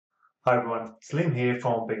Hi everyone, Slim here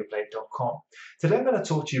from Biggerplate.com. Today I'm going to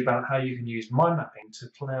talk to you about how you can use mind mapping to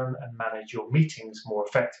plan and manage your meetings more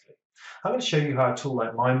effectively. I'm going to show you how a tool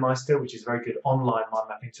like MindMeister, which is a very good online mind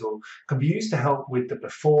mapping tool, can be used to help with the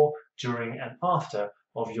before, during and after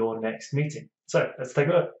of your next meeting. So let's take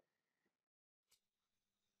a look.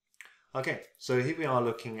 Okay, so here we are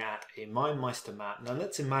looking at a MindMeister map. Now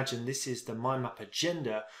let's imagine this is the mind map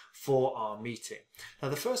agenda for our meeting. Now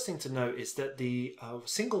the first thing to note is that the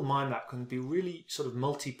single mind map can be really sort of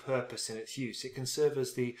multi-purpose in its use. It can serve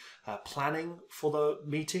as the planning for the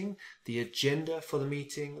meeting, the agenda for the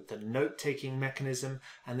meeting, the note-taking mechanism,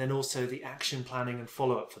 and then also the action planning and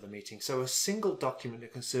follow-up for the meeting. So a single document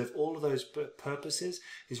that can serve all of those purposes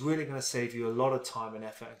is really going to save you a lot of time and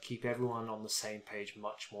effort and keep everyone on the same page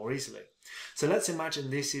much more easily. So let's imagine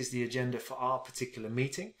this is the agenda for our particular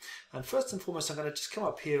meeting. And first and foremost, I'm going to just come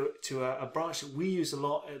up here to a branch that we use a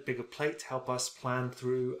lot at Biggerplate to help us plan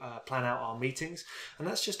out our meetings. And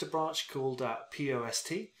that's just a branch called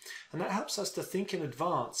POST. And that helps us to think in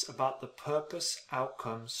advance about the purpose,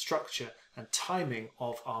 outcome, structure, and timing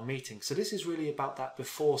of our meeting. So this is really about that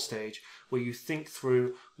before stage where you think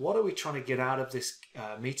through what are we trying to get out of this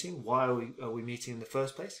meeting? Why are we meeting in the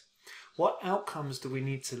first place? What outcomes do we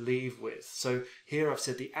need to leave with? So here I've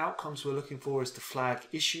said the outcomes we're looking for is to flag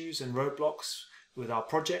issues and roadblocks with our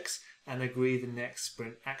projects and agree the next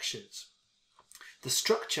sprint actions. The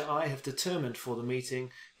structure I have determined for the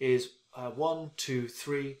meeting is 1, 2,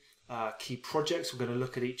 3 key projects. We're going to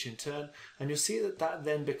look at each in turn, and you'll see that that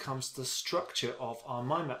then becomes the structure of our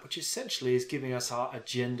mind map, which essentially is giving us our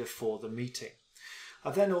agenda for the meeting.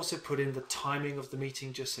 I've then also put in the timing of the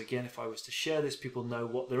meeting, just so again, if I was to share this, people know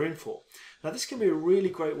what they're in for. Now this can be a really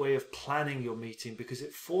great way of planning your meeting because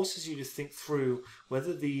it forces you to think through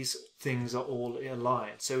whether these things are all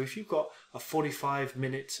aligned. So if you've got a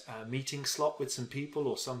 45-minute meeting slot with some people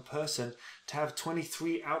or some person, to have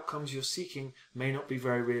 23 outcomes you're seeking may not be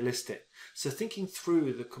very realistic. So thinking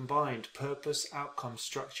through the combined purpose, outcome,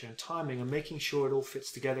 structure and timing and making sure it all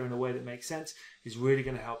fits together in a way that makes sense is really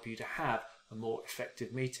going to help you to have a more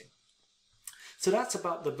effective meeting. So that's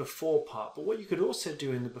about the before part, but what you could also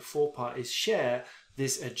do in the before part is share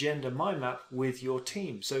this agenda mind map with your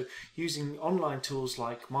team. So using online tools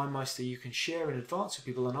like MindMeister, you can share in advance with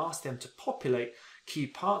people and ask them to populate key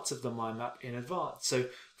parts of the mind map in advance. So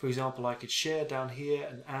for example, I could share down here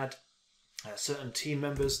and add certain team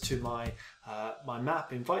members to my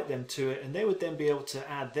map, invite them to it, and they would then be able to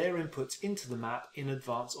add their inputs into the map in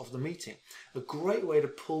advance of the meeting. A great way to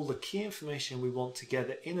pull the key information we want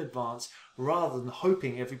together in advance rather than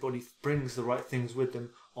hoping everybody brings the right things with them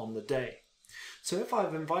on the day. So if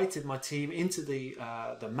I've invited my team into the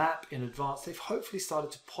map in advance, they've hopefully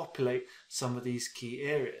started to populate some of these key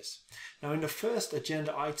areas. Now in the first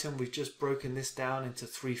agenda item, we've just broken this down into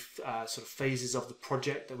three sort of phases of the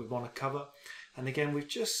project that we want to cover. And again, we've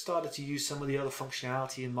just started to use some of the other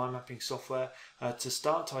functionality in mind mapping software to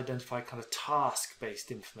start to identify kind of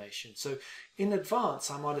task-based information. So in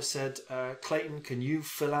advance, I might have said, Clayton, can you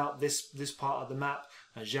fill out this part of the map?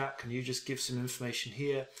 Jacques, can you just give some information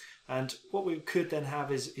here? And what we could then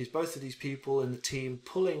have is both of these people in the team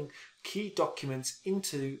pulling key documents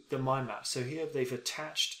into the mind map. So here they've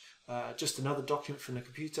attached just another document from the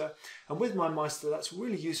computer. And with MindMeister, that's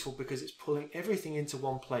really useful because it's pulling everything into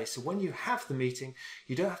one place. So when you have the meeting,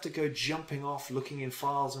 you don't have to go jumping off, looking in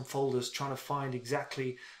files and folders, trying to find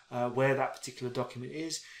exactly where that particular document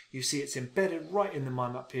is. You see it's embedded right in the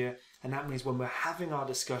mind map here. And that means when we're having our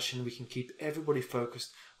discussion, we can keep everybody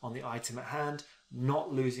focused on the item at hand,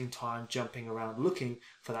 not losing time jumping around looking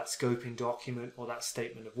for that scoping document or that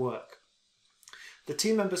statement of work. The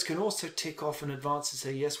team members can also tick off in advance and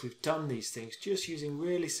say, yes, we've done these things, just using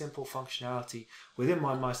really simple functionality within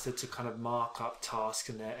MindMeister to kind of mark up tasks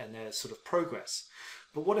and their sort of progress.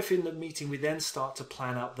 But what if in the meeting we then start to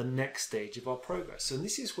plan out the next stage of our progress? So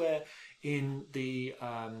this is where in the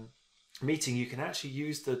meeting you can actually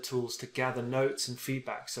use the tools to gather notes and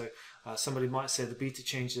feedback. So somebody might say the beta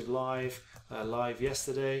changed it live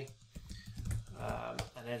yesterday.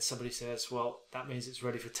 And then somebody says, well, that means it's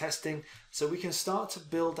ready for testing. So we can start to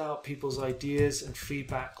build out people's ideas and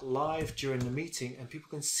feedback live during the meeting, and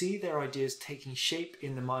people can see their ideas taking shape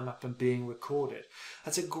in the mind map and being recorded.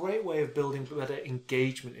 That's a great way of building better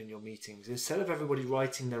engagement in your meetings. Instead of everybody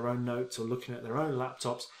writing their own notes or looking at their own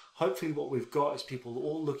laptops, hopefully what we've got is people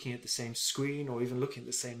all looking at the same screen or even looking at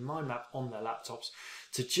the same mind map on their laptops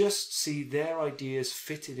to just see their ideas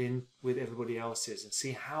fitted in with everybody else's and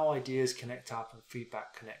see how ideas connect up and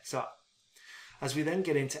feedback connects up. As we then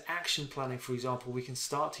get into action planning, for example, we can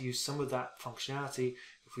start to use some of that functionality.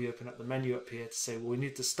 If we open up the menu up here to say, well, we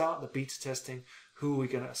need to start the beta testing, who are we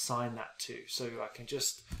going to assign that to. So I can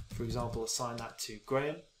just, for example, assign that to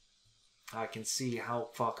Graham. I can see how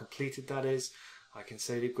far completed that is. I can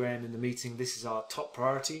say to Graham in the meeting, this is our top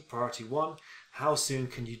priority, priority 1. How soon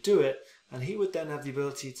can you do it? And he would then have the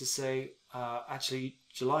ability to say, actually,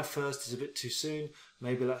 July 1st is a bit too soon.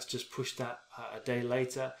 Maybe let's just push that a day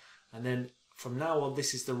later. And then from now on,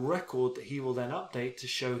 this is the record that he will then update to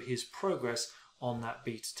show his progress on that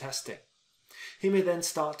beta testing. He may then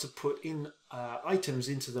start to put in items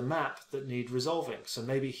into the map that need resolving. So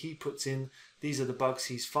maybe he puts in, these are the bugs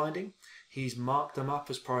he's finding. He's marked them up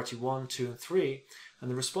as priority 1, 2, and 3.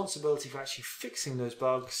 And the responsibility for actually fixing those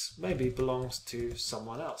bugs maybe belongs to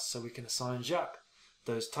someone else. So we can assign Jacques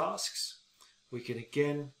those tasks. We can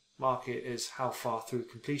again mark it as how far through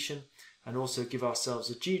completion, and also give ourselves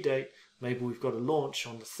a due date. Maybe we've got a launch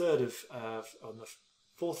on the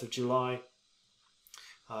 4th of July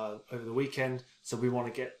over the weekend, so we want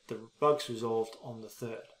to get the bugs resolved on the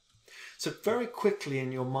 3rd. So very quickly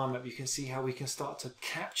in your mind map, you can see how we can start to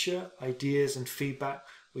capture ideas and feedback.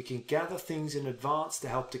 We can gather things in advance to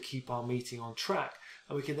help to keep our meeting on track.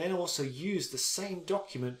 And we can then also use the same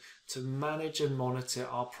document to manage and monitor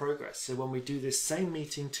our progress. So when we do this same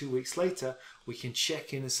meeting 2 weeks later, we can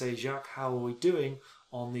check in and say, Jacques, how are we doing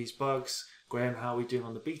on these bugs? Graham, how are we doing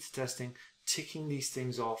on the beta testing? Ticking these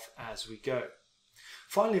things off as we go.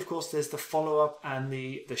 Finally, of course, there's the follow-up and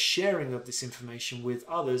the sharing of this information with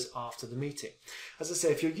others after the meeting. As I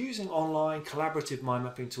say, if you're using online collaborative mind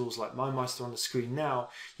mapping tools like MindMeister on the screen now,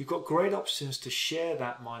 you've got great options to share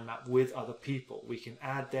that mind map with other people. We can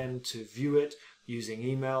add them to view it using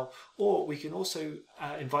email, or we can also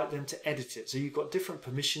invite them to edit it. So you've got different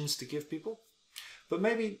permissions to give people. But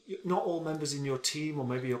maybe not all members in your team or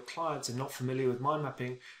maybe your clients are not familiar with mind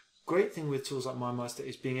mapping. Great thing with tools like MindMeister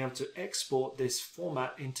is being able to export this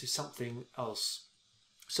format into something else.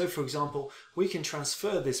 So for example, we can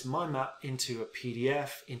transfer this mind map into a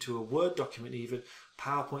PDF, into a Word document even,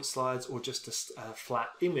 PowerPoint slides, or just a flat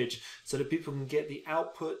image, so that people can get the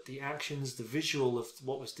output, the actions, the visual of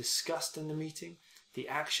what was discussed in the meeting, the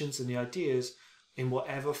actions and the ideas in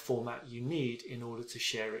whatever format you need in order to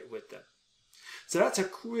share it with them. So that's a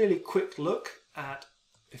really quick look at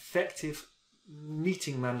effective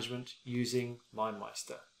meeting management using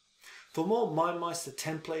MindMeister. For more MindMeister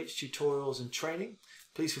templates, tutorials and training,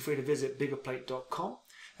 please feel free to visit Biggerplate.com.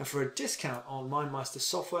 And for a discount on MindMeister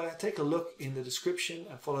software, take a look in the description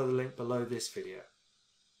and follow the link below this video.